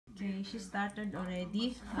Okay, she started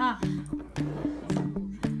already.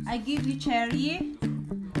 I give you cherry.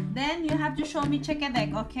 Then you have to show me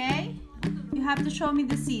checkedek, okay? You have to show me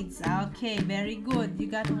the seeds. Okay, very good. You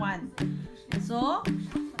got one. So,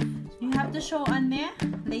 you have to show Anne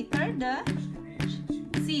later the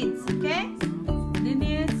seeds, okay?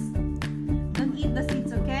 Dennis, don't eat the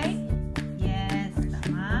seeds, okay? Yes,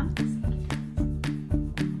 tama.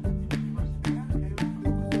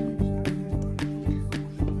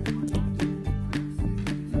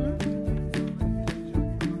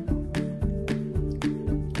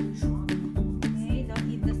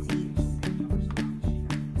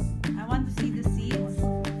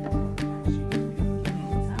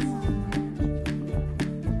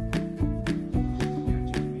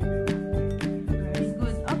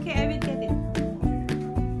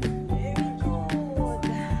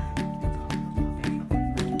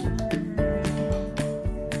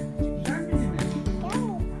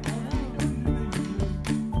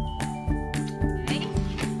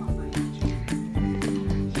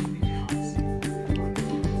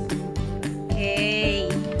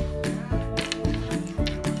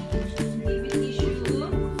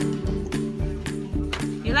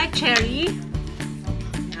 Cherry.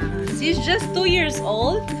 She's just 2 years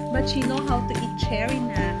old, but she knows how to eat cherry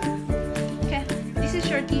now. Okay, this is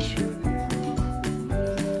your tissue.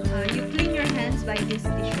 You clean your hands by this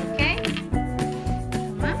tissue, okay?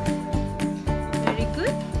 Very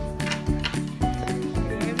good.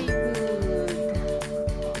 Very good.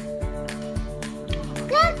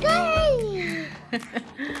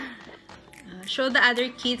 Show the other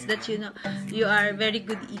kids that you know you are very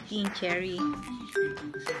good eating cherry.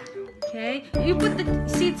 Okay, you put the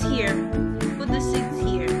seeds here. Put the seeds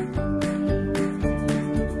here.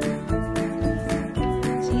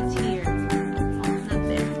 Seeds here. Not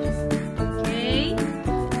there. Okay.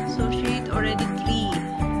 So she ate already 3.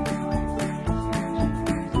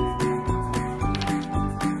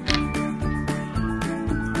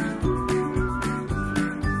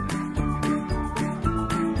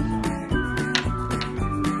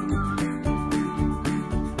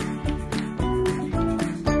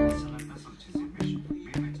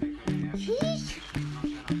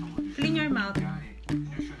 Clean your mouth.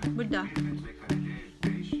 Buddha.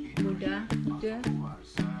 Buddha. Buddha.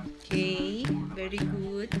 Okay. Very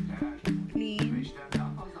good. Clean.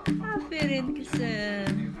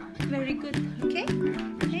 Very good. Okay.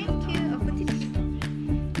 Thank you. I'll put it here.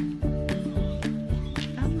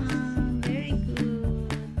 Very good.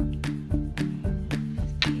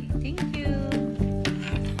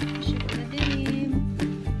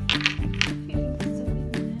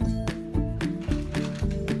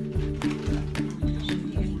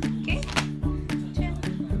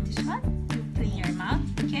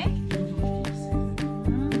 Okay.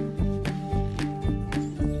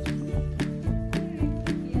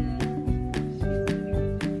 Thank you.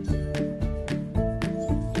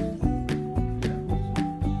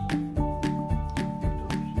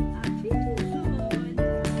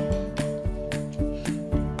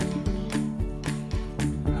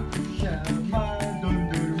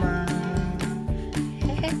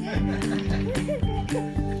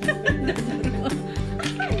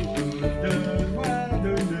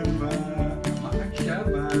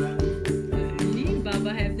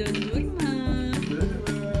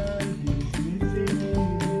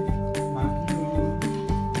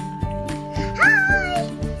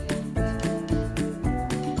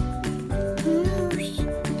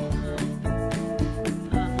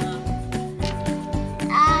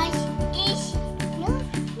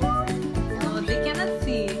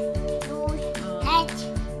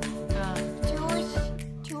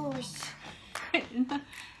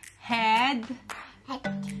 Head,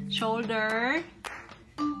 shoulder,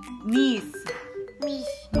 knees,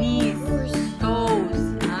 toes.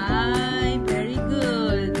 Very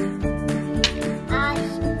good.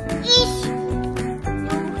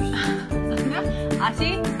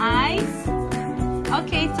 Eyes.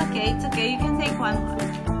 Okay, it's okay. You can take one more.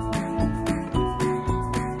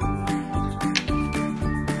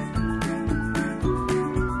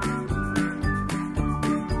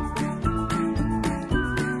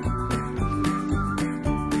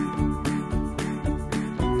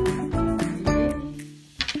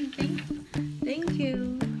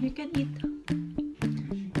 You can eat.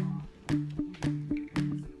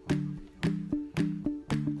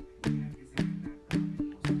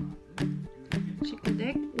 Chicken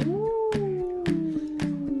leg. Ooh.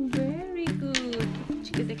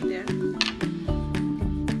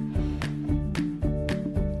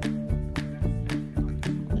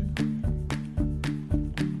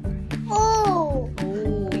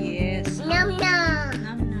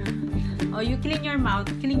 Oh, you clean your mouth.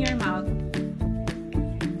 Clean your mouth.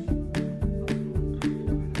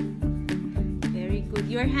 Very good.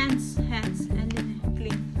 Your hands. Hands. And then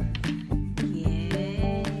clean.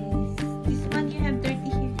 Yes. This one you have dirty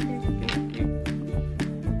here. Dirty.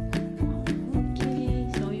 Okay.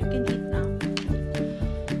 So you can eat now.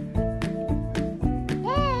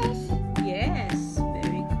 Yes. Yes.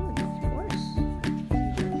 Very good. Of course.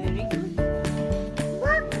 Very good.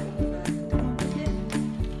 Look.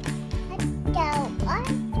 Go.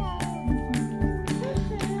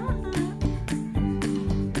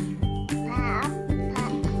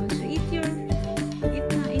 So eat your. Eat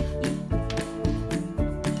na. Eat.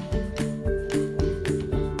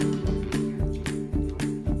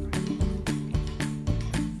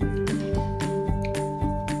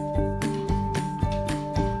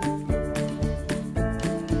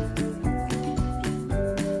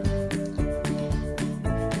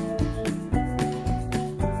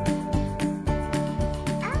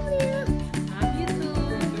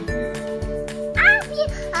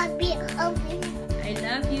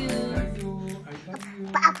 Love you too. I love you.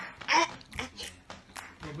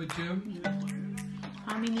 Papa Jim?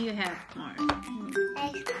 How many you have more?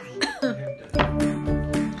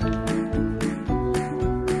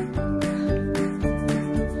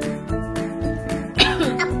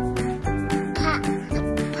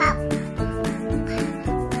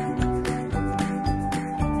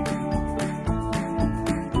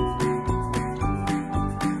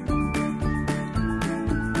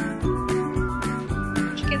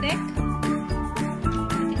 Chikadek?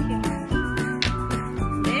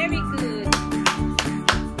 Very good.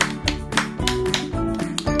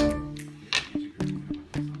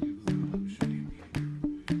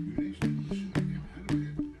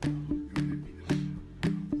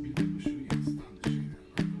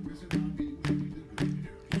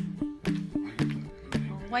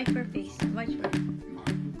 Wipe your face. Wipe your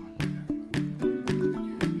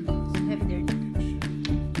have dirty.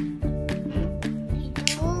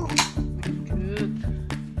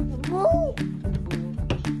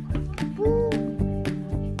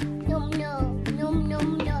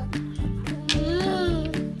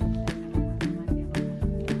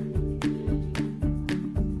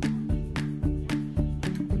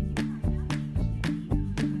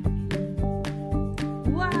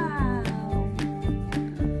 Wow!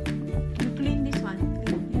 You clean this one.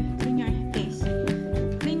 Clean your face.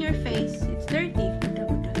 Clean your face. It's dirty. Buddha,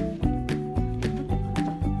 Buddha.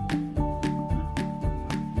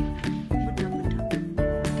 Buddha, Buddha.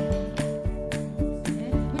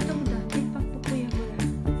 Eh, Buddha, Buddha. Ay, papukuya mo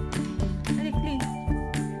lang. Dali, clean.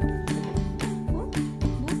 Oh, oh,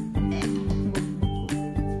 eh.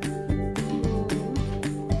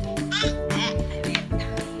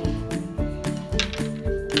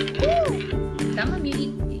 Tama, you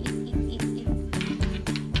eat, eat.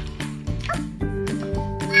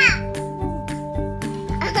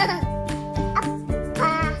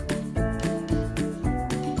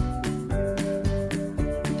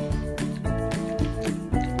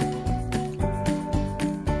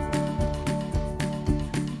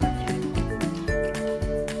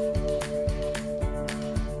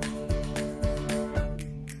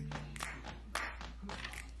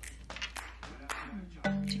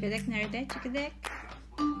 Chikadek, nerede? Chikadek.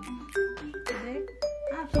 Chikadek.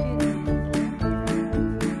 Aferin.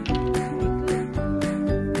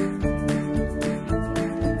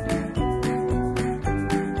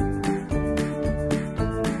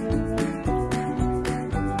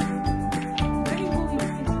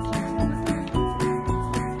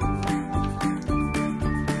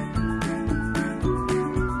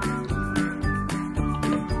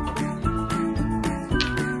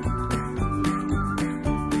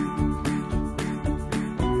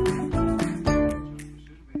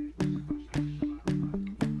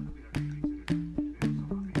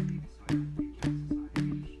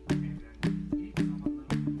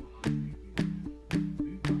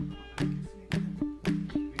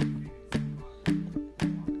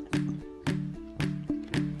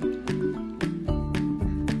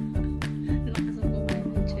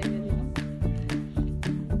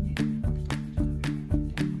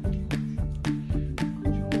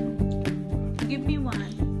 Give me one.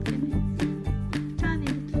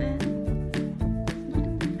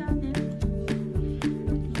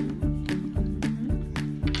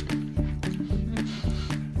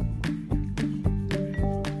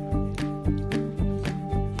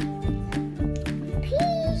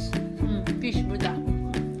 Fish Buddha.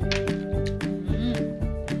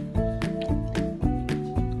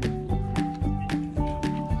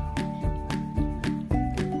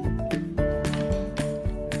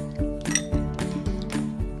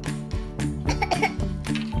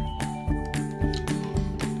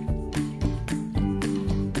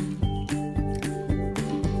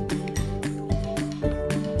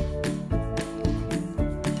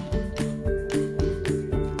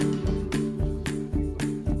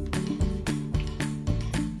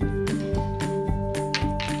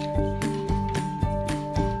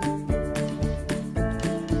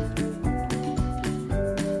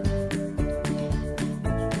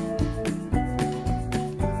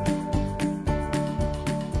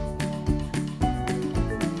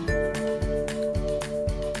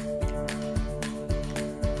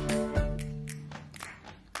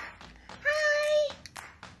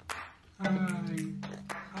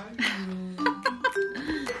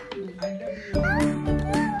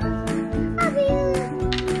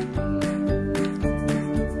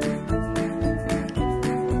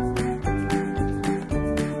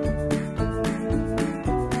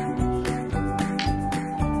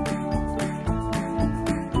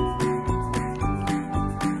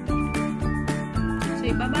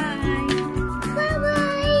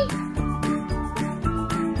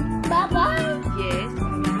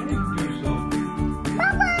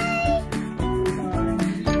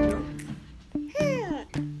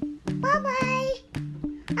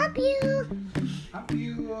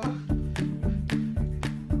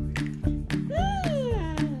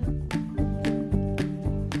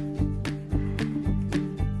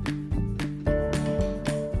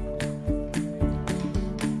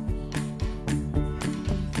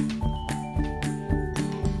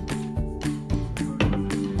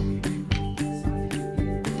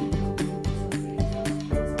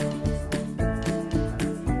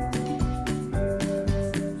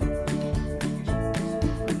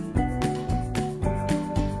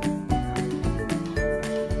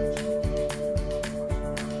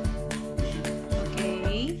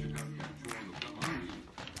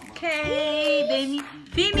 Okay, then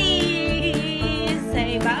finish.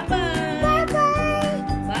 Say bye-bye. Bye-bye.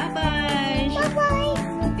 Bye-bye.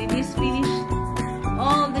 Bye-bye. Finish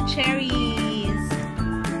all the cherries.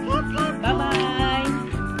 Bye-bye.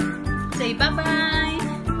 Say bye-bye.